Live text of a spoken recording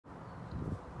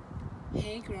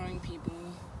Hey growing people,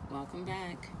 welcome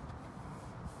back.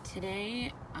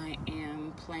 Today I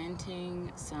am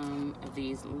planting some of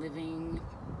these living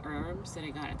herbs that I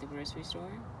got at the grocery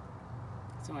store.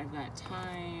 So I've got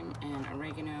thyme and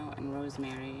oregano and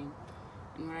rosemary.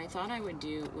 And what I thought I would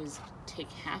do was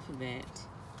take half of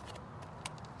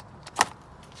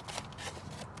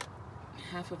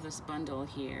this bundle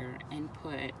here, and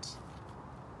put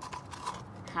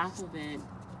half of it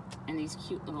in these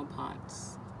cute little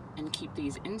pots and keep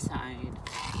these inside.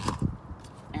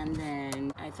 And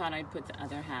then I thought I'd put the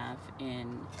other half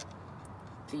in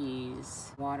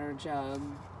these water jug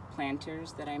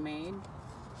planters that I made.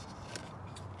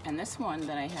 And this one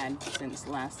that I had since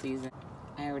last season,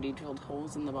 I already drilled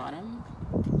holes in the bottom,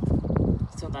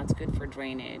 so that's good for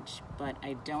drainage, but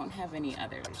I don't have any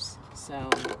others. So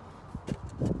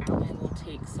I will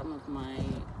take some of my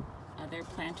other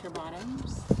planter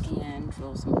bottoms and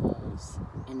drill some holes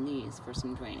in these for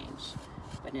some drainage.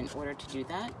 But in order to do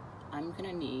that, I'm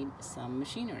gonna need some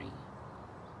machinery.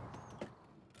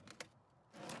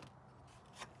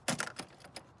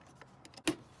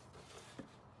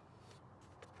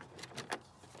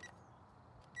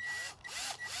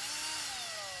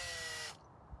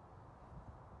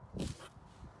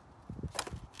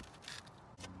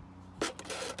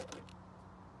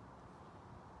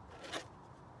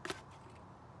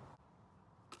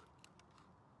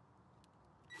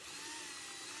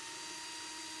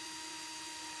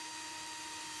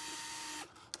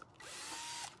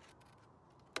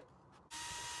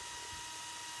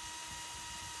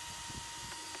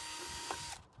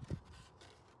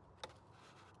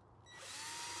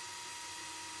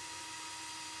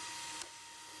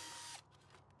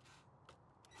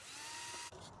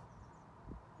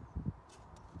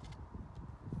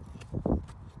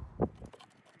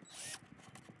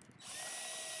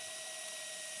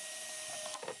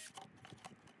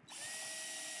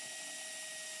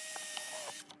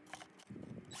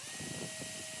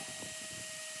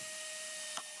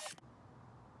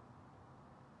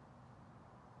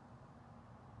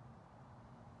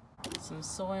 Some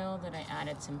soil that I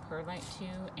added some perlite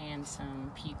to and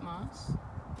some peat moss.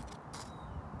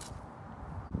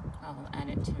 I'll add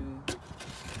it to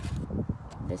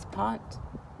this pot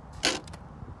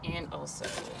and also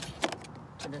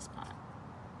to this pot.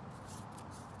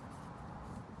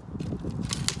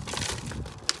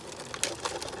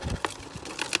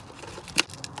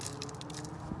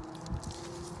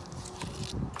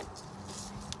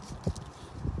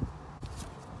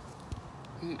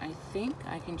 I think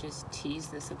I can just tease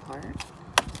this apart.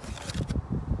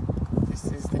 This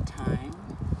is the thyme.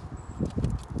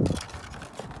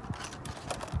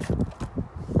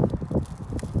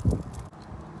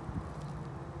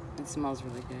 It smells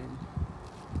really good.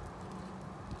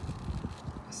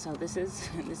 So this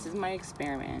is my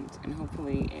experiment, and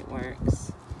hopefully it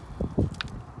works.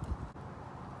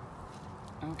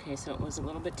 Okay, so it was a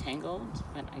little bit tangled,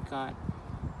 but I got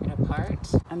it apart.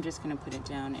 I'm just going to put it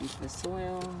down into the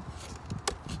soil.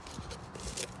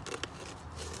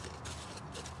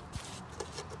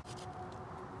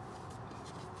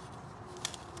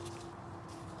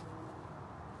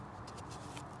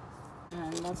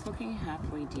 And that's looking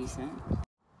halfway decent.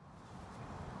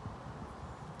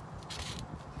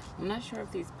 I'm not sure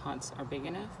if these pots are big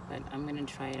enough, but I'm going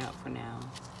to try it out for now.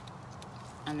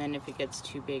 And then if it gets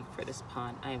too big for this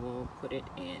pot, I will put it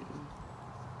in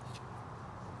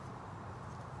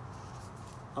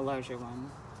a larger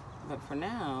one. But for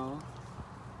now,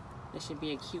 this should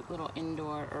be a cute little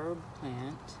indoor herb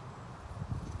plant.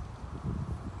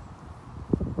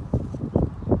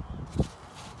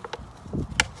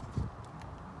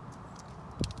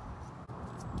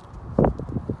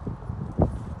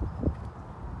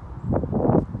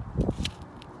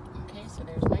 Okay, so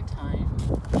there's my thyme.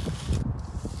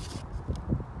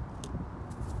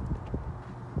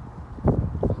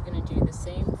 I'm gonna do the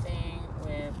same thing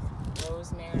with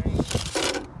rosemary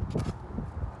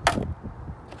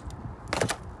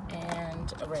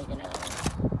and oregano.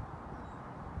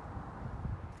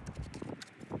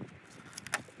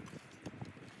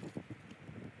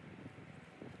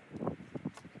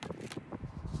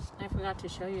 I forgot to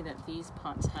show you that these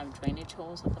pots have drainage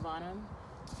holes at the bottom,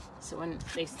 so when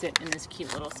they sit in this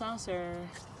cute little saucer,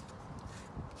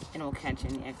 it will catch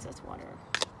any excess water.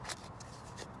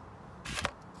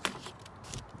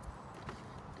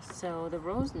 So the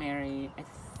rosemary, I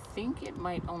think it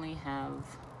might only have,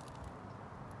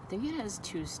 I think it has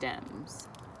 2 stems,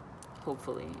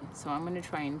 hopefully. So I'm going to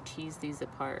try and tease these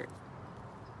apart.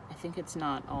 I think it's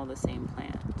not all the same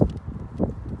plant.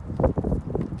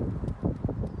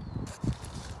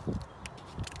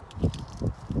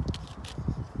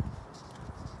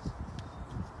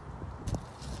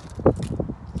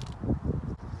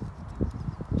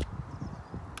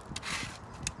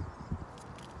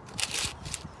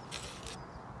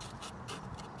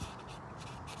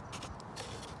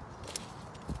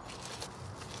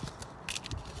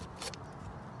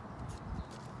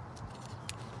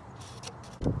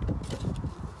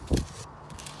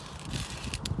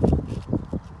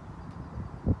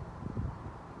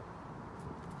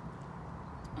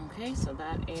 Okay, so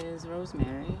that is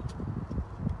rosemary.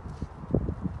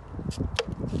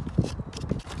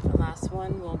 The last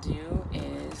one we'll do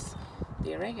is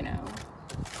the oregano.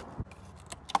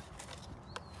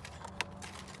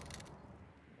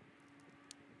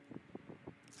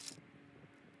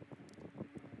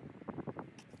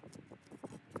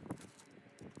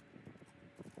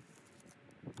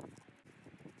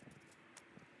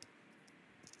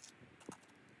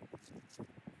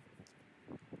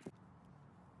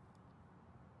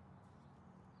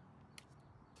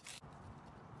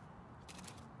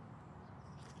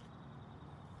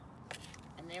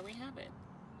 And there we have it,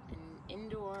 an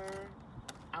indoor,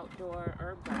 outdoor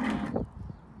herb garden